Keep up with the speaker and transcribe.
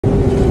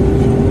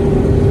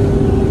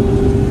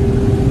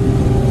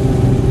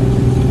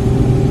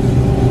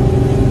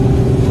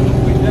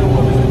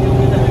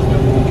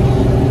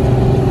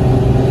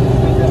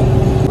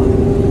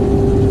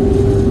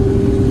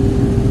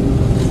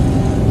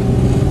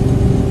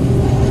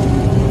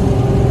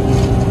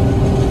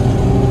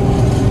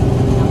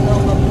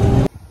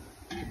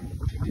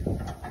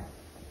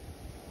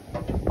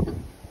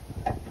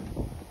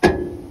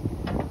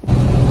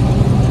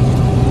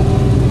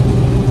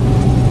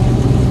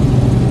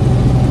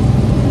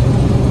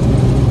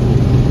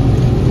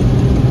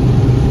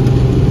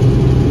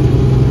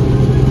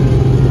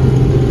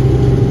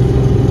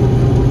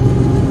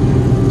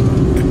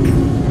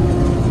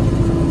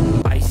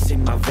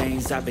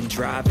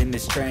in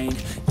this train,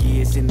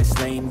 years in this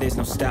lane, there's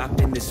no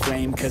stopping this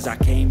flame. Cause I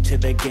came to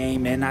the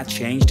game and I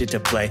changed it to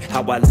play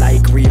how I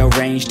like,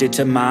 rearranged it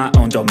to my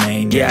own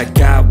domain. Yeah, I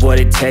got what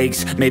it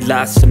takes, made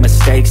lots of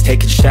mistakes,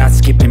 taking shots,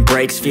 skipping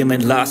breaks,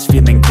 feeling lost,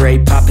 feeling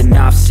great, popping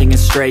off, singing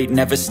straight,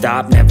 never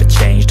stopped, never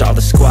changed. All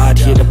the squad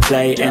here to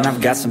play, and I've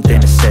got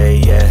something to say,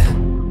 yeah.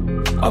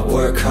 I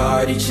work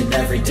hard each and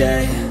every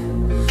day,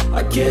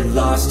 I get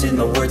lost in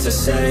the words I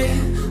say.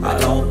 I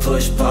don't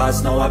push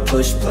pause, no, I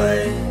push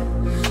play.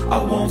 I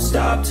won't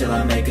stop till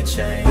I make a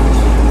change.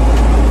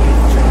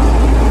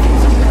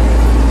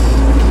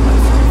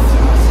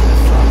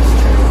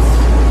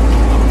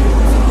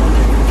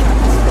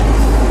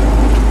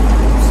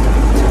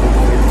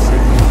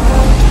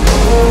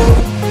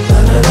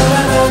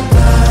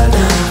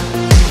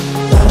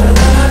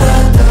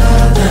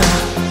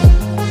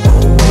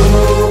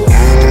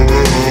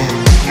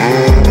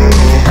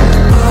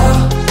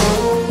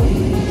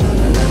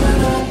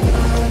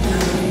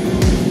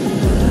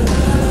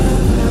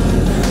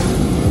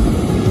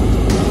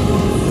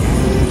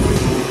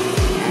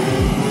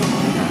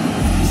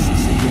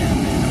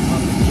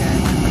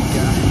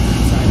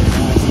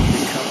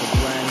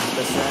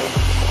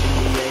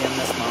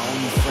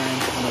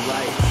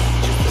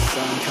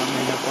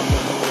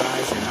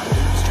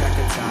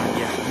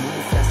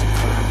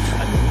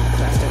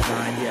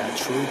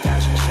 True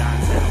passion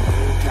shines and I'm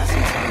cool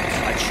passing time.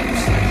 I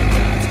choose like the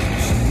times, you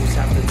snooze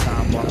half the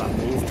time while I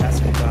move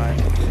past me by.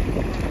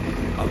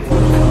 I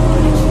work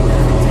hard each and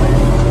every day,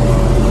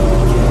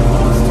 get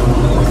lost in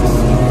the words I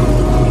say.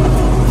 I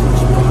don't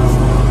push pause,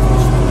 no, I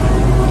push play.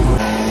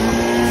 I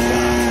won't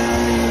stop till I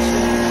make a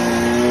change.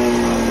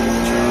 I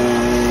withdraw,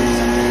 freeze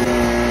on the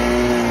road.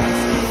 I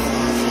take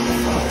flaws in the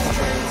flawless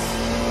traits.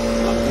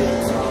 I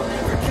build tall,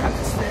 never cap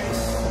in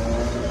space.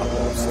 I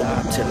won't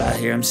stop till I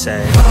hear him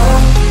say, oh,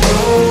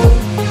 oh,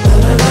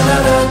 la la la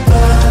la la.